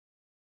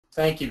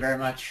Thank you very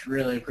much.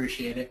 Really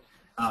appreciate it.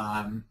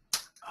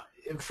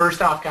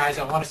 First off, guys,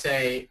 I want to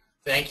say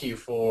thank you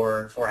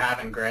for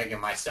having Greg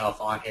and myself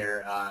on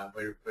here.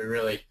 We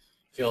really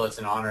feel it's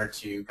an honor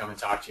to come and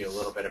talk to you a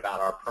little bit about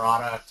our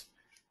product.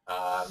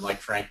 Like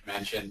Frank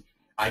mentioned,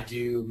 I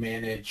do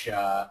manage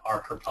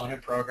our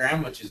Proponent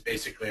program, which is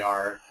basically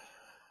our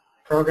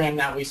program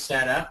that we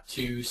set up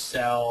to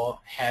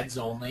sell heads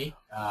only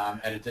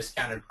at a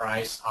discounted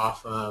price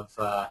off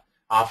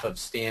of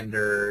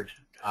standard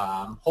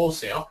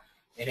wholesale,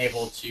 and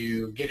able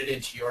to get it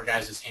into your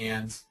guys'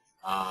 hands.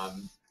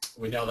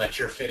 We know that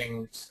you're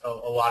fitting a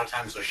lot of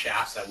times with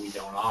shafts that we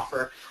don't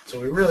offer, so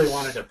we really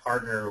wanted to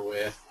partner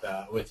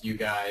with you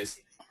guys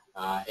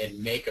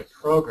and make a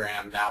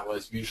program that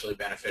was mutually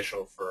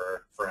beneficial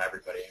for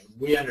everybody. And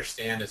we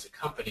understand as a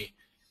company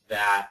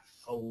that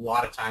a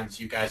lot of times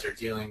you guys are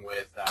dealing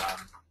with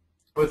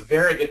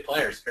very good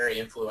players, very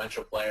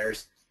influential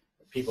players,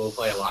 people who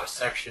play a lot of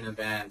section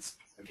events,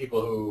 and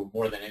people who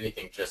more than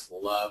anything just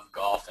love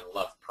golf and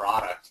love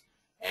product.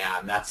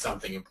 And that's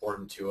something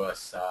important to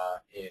us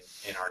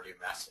in our new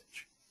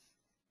message.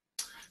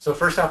 So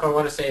first off, I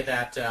want to say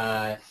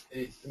that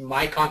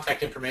my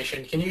contact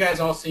information, can you guys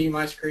all see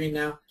my screen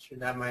now?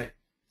 Should have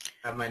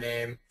my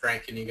name.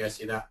 Frank, can you guys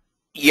see that?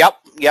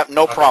 Yep,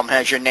 no problem.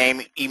 Has your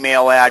name,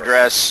 email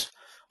address,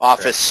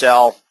 office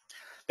cell.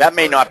 That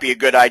may not be a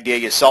good idea,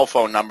 your cell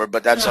phone number,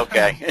 but that's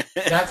okay.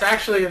 That's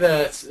actually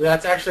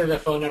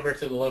the phone number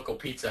to the local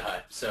Pizza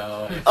Hut.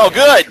 So oh,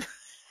 good.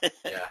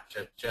 Yeah,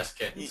 just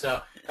kidding.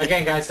 So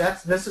again, guys,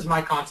 this is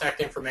my contact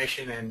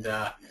information, and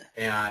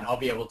I'll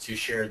be able to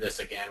share this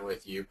again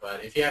with you.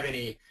 But if you have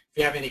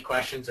any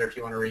questions, or if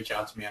you want to reach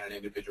out to me on an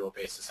individual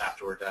basis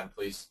after we're done,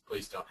 please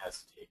don't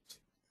hesitate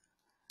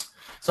to.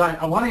 So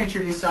I want to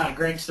introduce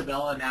Greg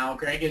Sabella now.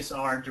 Greg is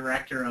our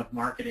Director of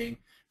Marketing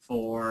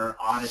for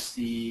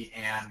Odyssey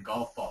and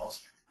Golf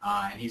Balls.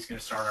 And he's going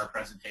to start our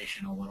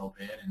presentation a little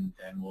bit, and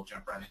then we'll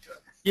jump right into it.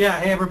 Yeah,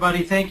 hey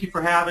everybody, thank you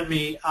for having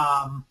me.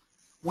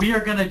 We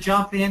are going to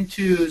jump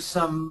into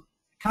some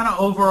kind of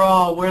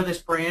overall where this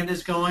brand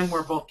is going,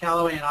 where both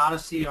Callaway and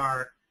Odyssey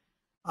are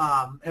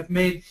have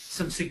made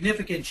some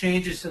significant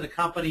changes to the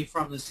company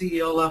from the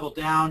CEO level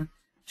down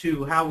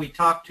to how we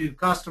talk to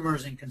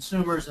customers and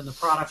consumers and the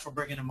products we're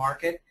bringing to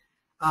market.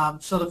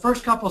 So the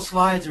first couple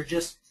slides are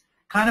just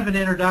kind of an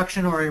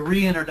introduction or a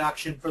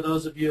reintroduction for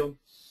those of you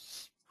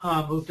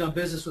who've done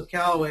business with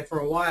Callaway for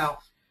a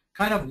while,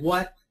 kind of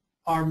what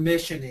our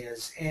mission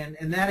is, and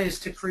that is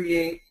to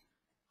create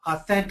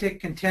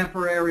authentic,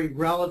 contemporary,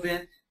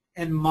 relevant,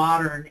 and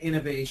modern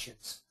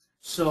innovations.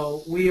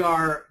 So we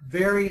are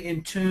very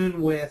in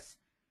tune with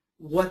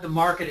what the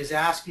market is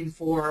asking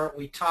for.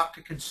 We talk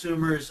to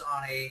consumers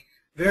on a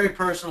very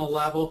personal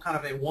level, kind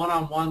of a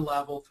one-on-one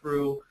level,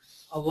 through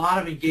a lot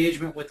of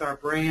engagement with our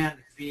brand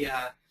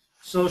via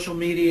social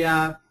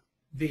media,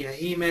 via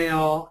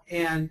email,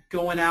 and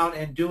going out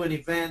and doing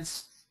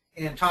events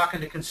and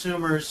talking to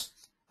consumers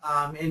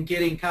and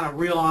getting kind of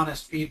real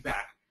honest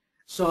feedback.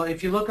 So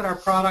if you look at our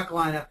product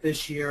lineup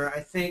this year, I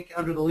think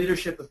under the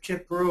leadership of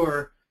Chip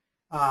Brewer,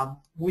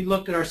 we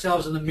looked at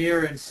ourselves in the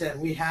mirror and said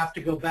we have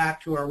to go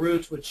back to our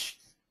roots, which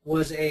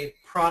was a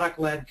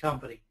product-led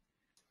company.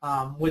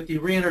 With the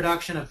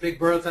reintroduction of Big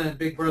Bertha and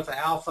Big Bertha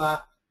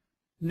Alpha,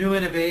 new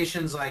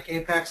innovations like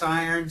Apex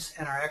irons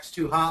and our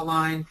X2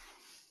 hotline,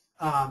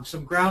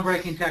 some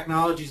groundbreaking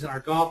technologies in our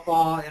golf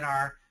ball, and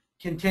our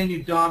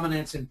continued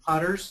dominance in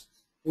putters,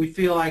 we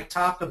feel like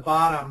top to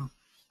bottom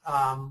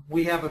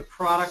we have a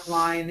product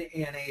line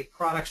and a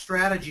product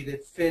strategy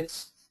that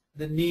fits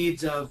the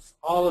needs of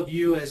all of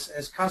you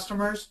as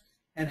customers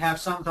and have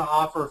something to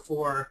offer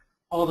for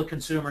all the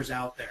consumers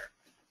out there.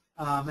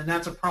 And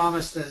that's a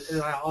promise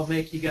that I'll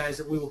make you guys,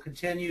 that we will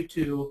continue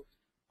to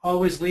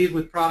always lead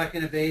with product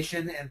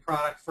innovation and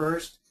product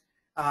first.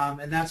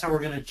 And that's how we're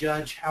going to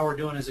judge how we're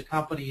doing as a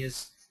company,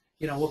 is,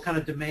 you know, what kind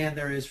of demand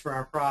there is for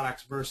our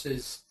products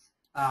versus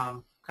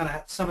kind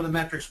of some of the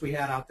metrics we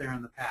had out there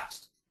in the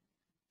past.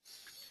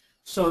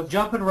 So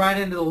jumping right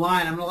into the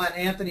line, I'm going to let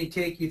Anthony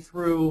take you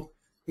through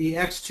the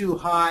X2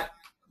 Hot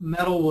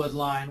Metalwood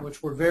line,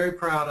 which we're very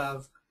proud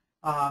of.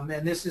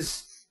 And this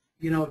is,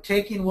 you know,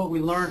 taking what we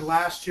learned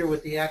last year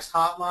with the X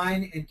Hot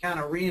line and kind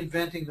of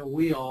reinventing the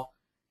wheel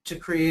to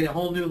create a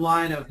whole new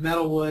line of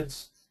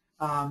metalwoods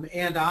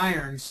and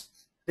irons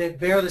that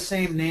bear the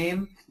same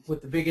name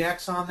with the big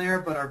X on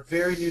there, but are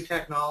very new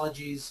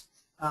technologies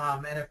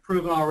and have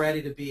proven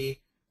already to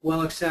be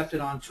well accepted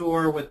on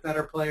tour with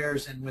better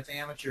players and with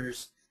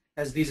amateurs,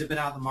 as these have been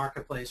out in the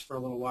marketplace for a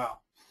little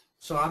while.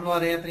 So I'm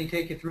going to let Anthony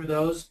take you through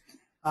those.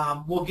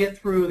 We'll get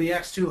through the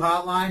X2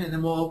 hotline, and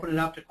then we'll open it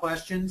up to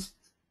questions,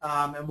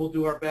 and we'll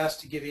do our best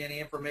to give you any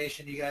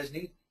information you guys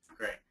need.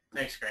 Great.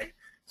 Thanks, Greg.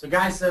 So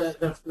guys,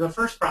 the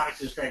first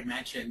product, as Greg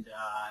mentioned,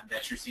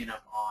 that you're seeing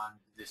up on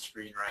the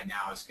screen right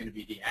now is going to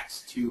be the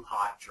X2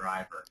 Hot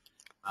driver.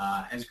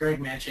 As Greg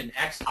mentioned,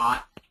 X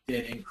Hot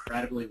did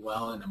incredibly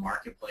well in the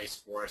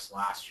marketplace for us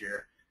last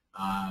year.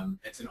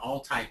 It's an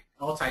all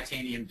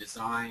titanium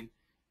design,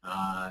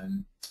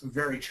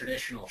 very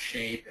traditional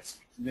shape. It's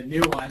the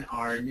new one,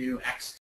 our new X